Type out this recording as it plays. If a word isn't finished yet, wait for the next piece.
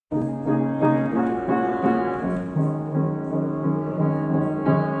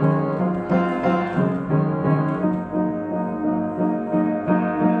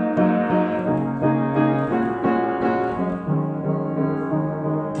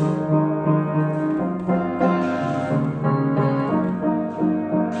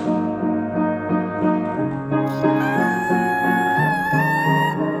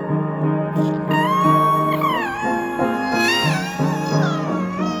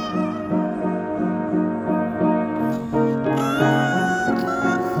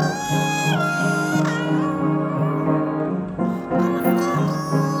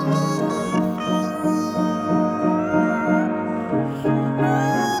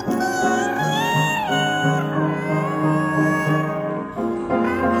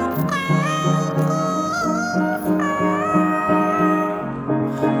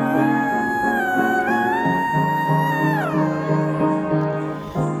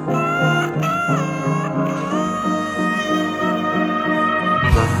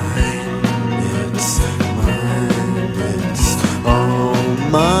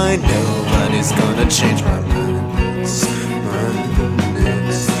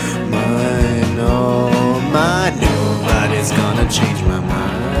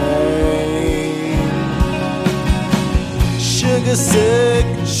Sugar sick,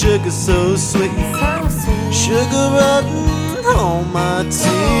 sugar so sweet. Sugar rotten on my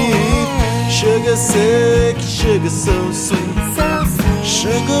teeth. Sugar sick, sugar so sweet.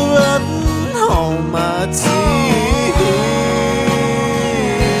 Sugar rotten on my teeth.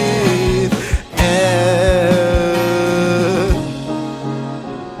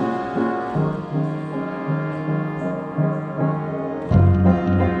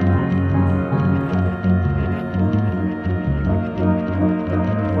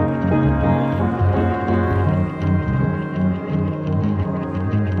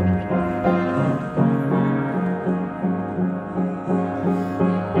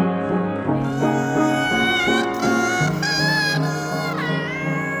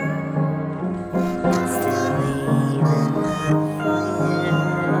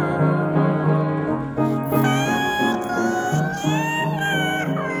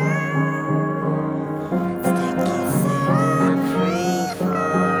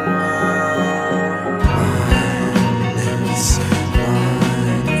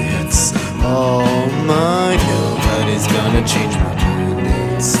 Gonna change my mind.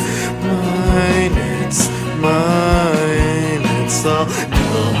 It's mine, it's mine, it's all.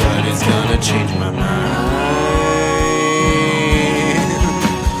 Nobody's gonna change my mind.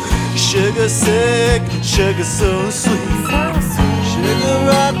 Sugar sick, sugar so sweet. Sugar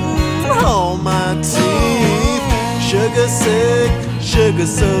rotten on my teeth. Sugar sick, sugar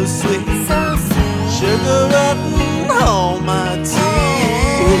so sweet. Sugar rotten on my teeth.